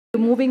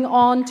moving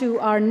on to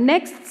our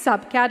next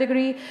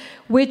subcategory,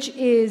 which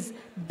is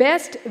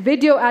Best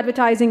Video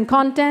Advertising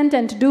Content.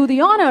 And to do the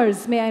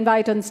honors, may I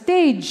invite on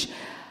stage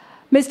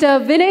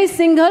Mr. Vinay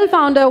Singhal,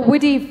 founder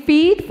of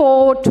E.5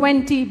 for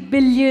 20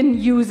 billion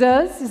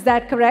users. Is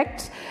that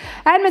correct?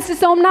 And Mr.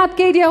 Somnath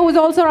Kedia, who is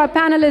also our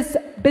panelist,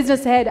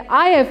 business head,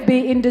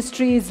 IFB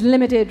Industries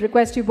Limited.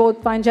 Request you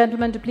both fine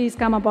gentlemen to please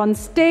come up on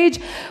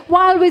stage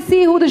while we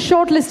see who the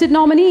shortlisted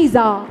nominees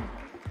are.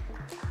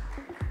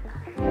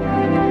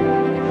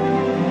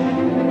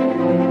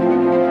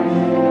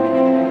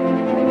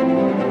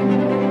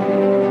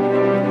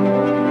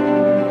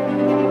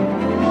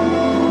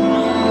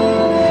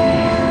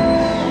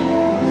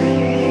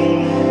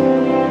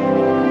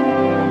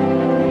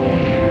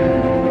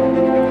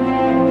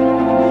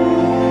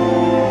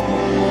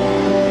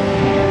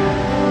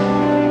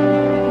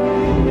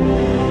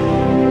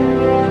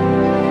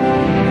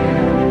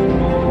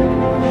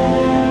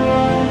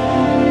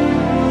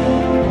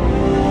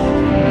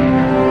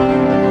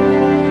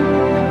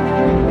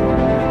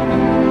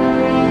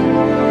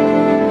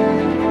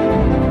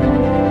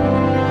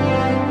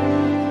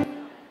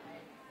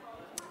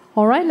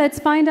 All right, let's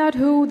find out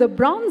who the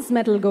bronze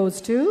medal goes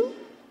to.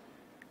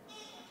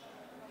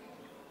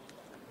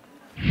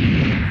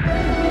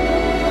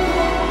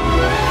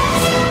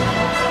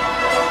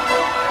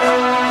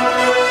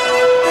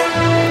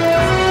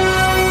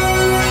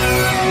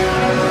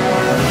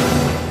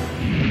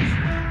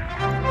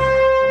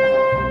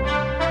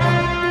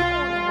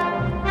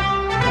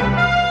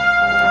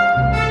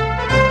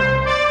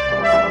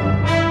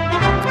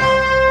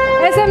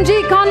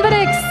 SMG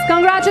Convenix,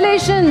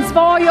 congratulations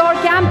for your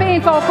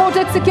campaign for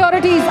Kotak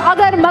Securities.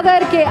 Agar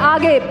magar ke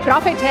aage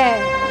profit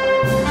hai.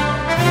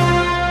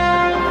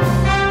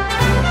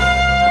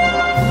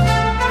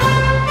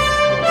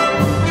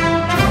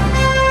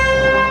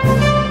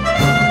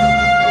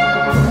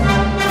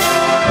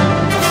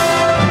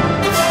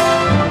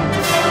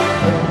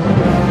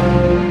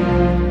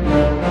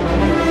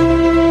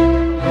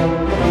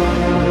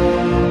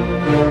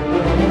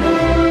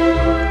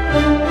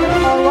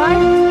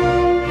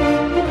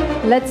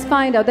 Let's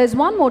find out. There's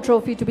one more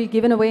trophy to be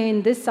given away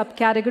in this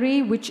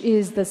subcategory, which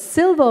is the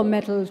silver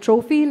medal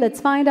trophy.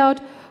 Let's find out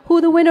who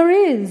the winner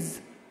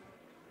is.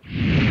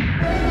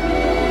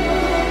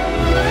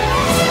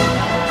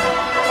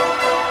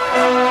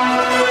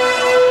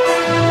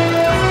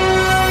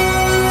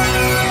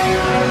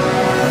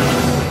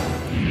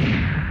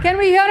 Can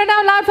we hear it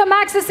out loud for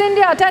Maxis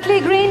India,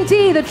 Tetley Green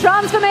Tea, the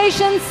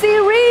Transformation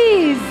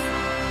Series?